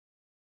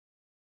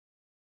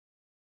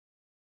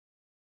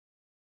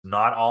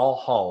not all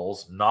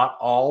hulls, not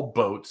all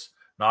boats,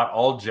 not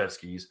all jet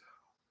skis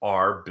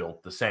are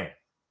built the same.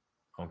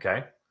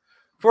 Okay?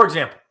 For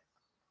example,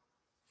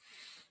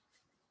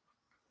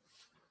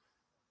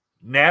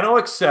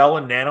 Nano XL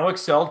and Nano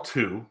XL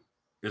 2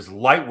 is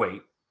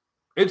lightweight.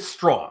 It's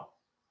strong,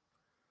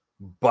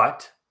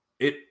 but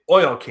it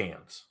oil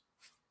cans.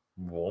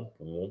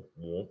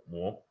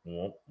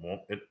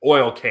 It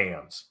oil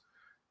cans.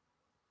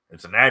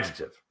 It's an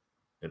adjective.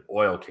 It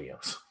oil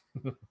cans.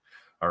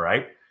 All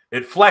right?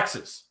 It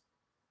flexes.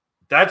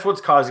 That's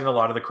what's causing a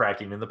lot of the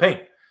cracking in the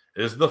paint,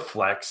 is the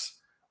flex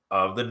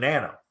of the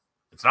Nano.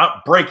 It's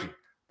not breaking.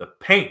 The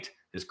paint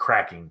is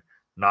cracking,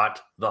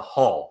 not the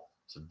hull.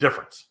 It's a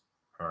difference.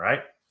 All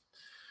right?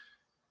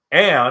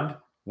 And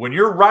when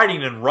you're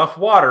riding in rough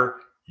water,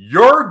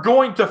 you're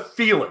going to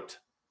feel it.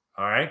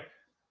 All right?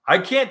 I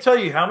can't tell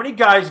you how many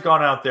guys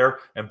gone out there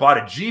and bought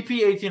a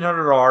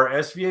GP1800R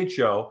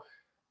SVHO,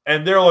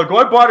 and they're like, oh,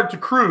 I bought it to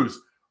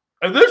cruise,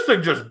 and this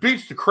thing just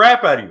beats the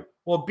crap out of you.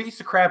 Well, it beats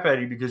the crap out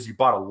of you because you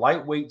bought a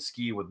lightweight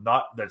ski with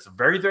that's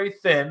very, very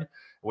thin,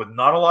 with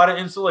not a lot of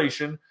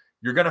insulation.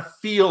 You're going to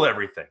feel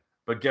everything.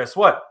 But guess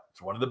what?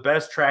 It's one of the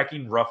best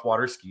tracking rough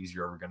water skis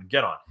you're ever going to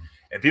get on.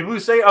 And people who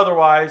say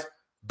otherwise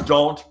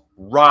don't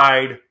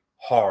ride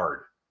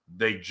hard.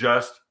 They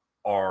just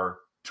are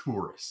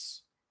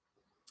tourists.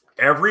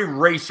 Every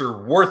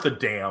racer worth a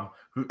damn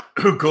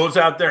who goes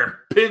out there and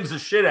pins the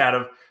shit out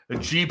of a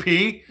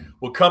GP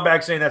will come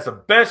back saying that's the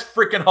best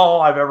freaking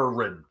haul I've ever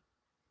ridden.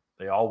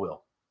 They all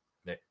will.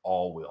 They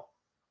all will.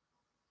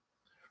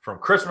 From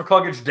Chris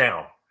McCluggage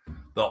down,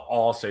 they'll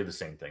all say the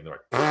same thing. They're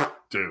like,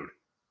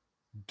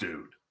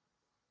 dude.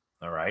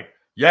 All right.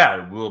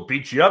 Yeah, we'll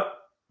beat you up.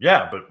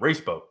 Yeah, but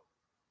race boat.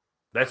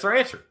 That's their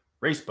answer.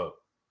 Race boat.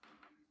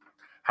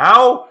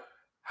 How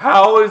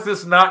is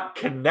this not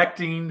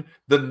connecting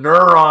the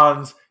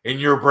neurons in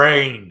your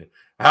brain?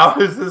 How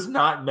is this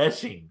not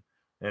meshing?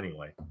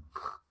 Anyway.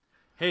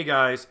 Hey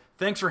guys,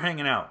 thanks for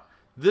hanging out.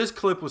 This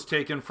clip was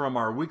taken from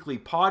our weekly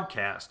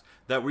podcast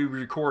that we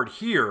record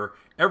here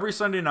every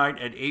Sunday night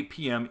at 8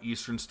 p.m.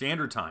 Eastern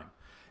Standard Time.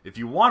 If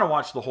you want to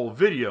watch the whole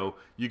video,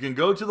 you can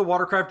go to the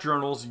Watercraft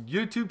Journal's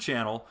YouTube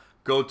channel,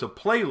 go to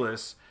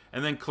playlists,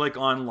 and then click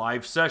on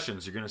live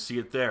sessions. You're going to see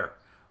it there.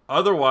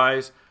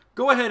 Otherwise,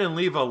 go ahead and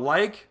leave a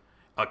like,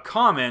 a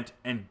comment,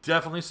 and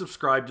definitely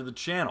subscribe to the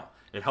channel.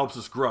 It helps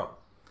us grow.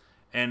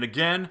 And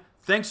again,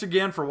 thanks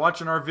again for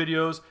watching our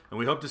videos, and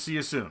we hope to see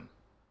you soon.